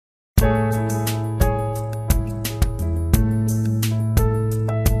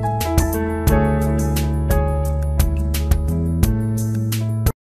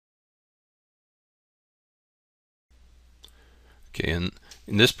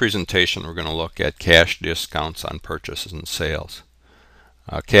this presentation, we're going to look at cash discounts on purchases and sales.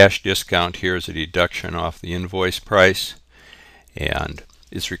 Cash discount here is a deduction off the invoice price, and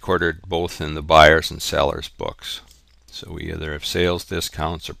it's recorded both in the buyer's and seller's books. So we either have sales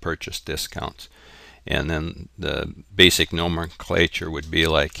discounts or purchase discounts. And then the basic nomenclature would be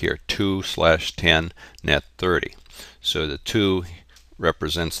like here, 2/10 net 30. So the 2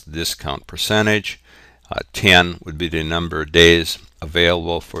 represents the discount percentage. 10 would be the number of days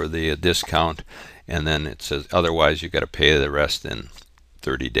available for the discount, and then it says otherwise you got to pay the rest in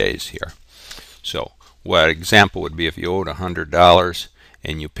 30 days here. So what example would be if you owed $100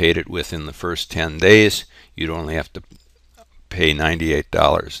 and you paid it within the first 10 days, you'd only have to pay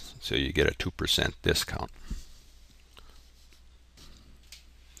 $98, so you get a 2% discount.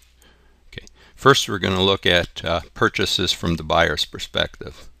 Okay, first we're going to look at purchases from the buyer's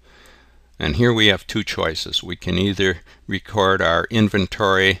perspective. And here we have two choices. We can either record our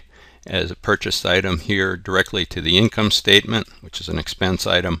inventory as a purchased item here directly to the income statement, which is an expense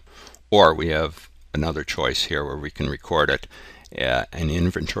item, or we have another choice here where we can record it an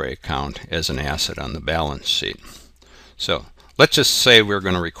inventory account as an asset on the balance sheet. So let's just say we're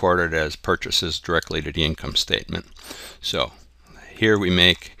going to record it as purchases directly to the income statement. So here we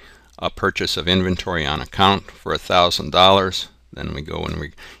make a purchase of inventory on account for $1,000. Then we go and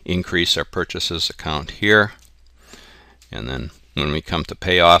we increase our purchases account here, and then when we come to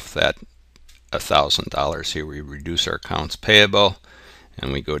pay off that $1,000 here, we reduce our accounts payable,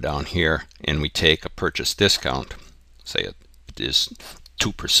 and we go down here and we take a purchase discount. Say it is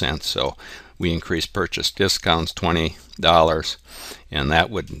 2%, so we increase purchase discounts $20, and that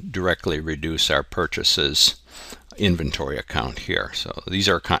would directly reduce our purchases inventory account here. So these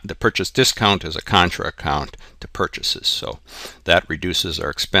are the purchase discount is a contra account to purchases, so that reduces our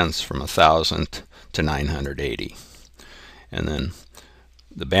expense from $1,000 to $980. And then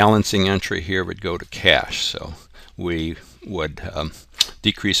the balancing entry here would go to cash, so we would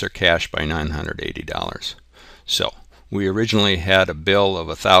decrease our cash by $980. So we originally had a bill of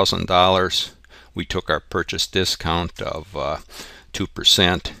 $1,000. We took our purchase discount of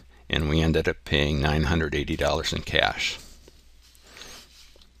 2%, and we ended up paying $980 in cash.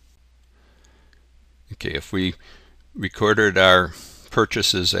 Okay, if we recorded our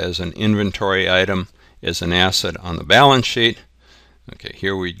purchases as an inventory item as an asset on the balance sheet, okay,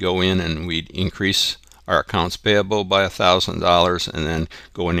 here we'd go in and we'd increase our accounts payable by $1,000 and then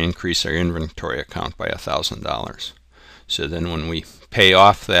go and increase our inventory account by $1,000. So then when we pay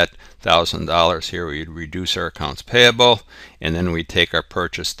off that $1,000 here, we'd reduce our accounts payable, and then we'd take our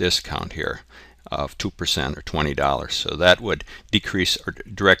purchase discount here of 2% or $20. So that would decrease or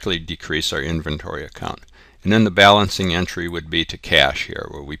directly decrease our inventory account. And then the balancing entry would be to cash here,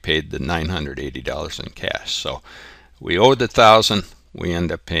 where we paid the $980 in cash. So we owed the $1,000, we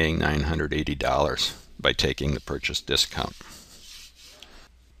end up paying $980 by taking the purchase discount.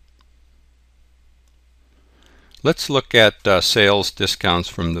 Let's look at sales discounts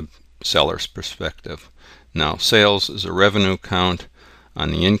from the seller's perspective. Now, sales is a revenue count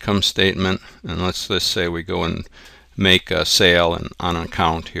on the income statement, and let's just say we go and make a sale on an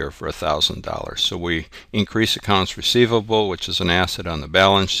account here for $1,000. So we increase accounts receivable, which is an asset on the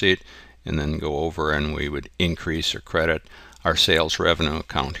balance sheet, and then go over and we would increase or credit our sales revenue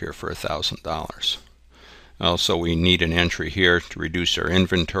account here for $1,000. Also, we need an entry here to reduce our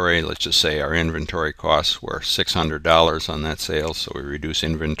inventory. Let's just say our inventory costs were $600 on that sale, so we reduce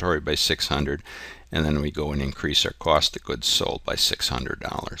inventory by $600, and then we go and increase our cost of goods sold by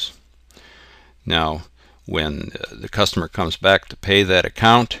 $600. Now, when the customer comes back to pay that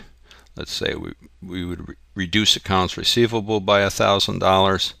account, let's say we would reduce accounts receivable by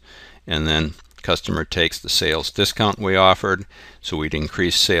 $1,000, and then customer takes the sales discount we offered, so we'd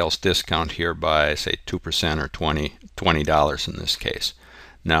increase sales discount here by, say, 2% or $20 in this case.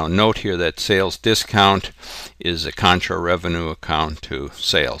 Now note here that sales discount is a contra revenue account to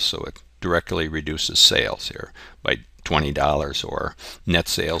sales, so it directly reduces sales here by $20, or net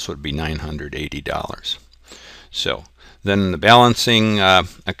sales would be $980. So then the balancing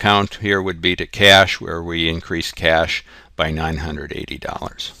account here would be to cash, where we increase cash by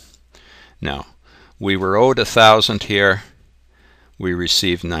 $980. Now, we were owed $1,000 here. We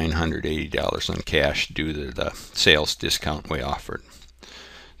received $980 in cash due to the sales discount we offered.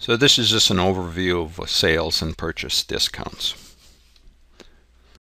 So this is just an overview of sales and purchase discounts.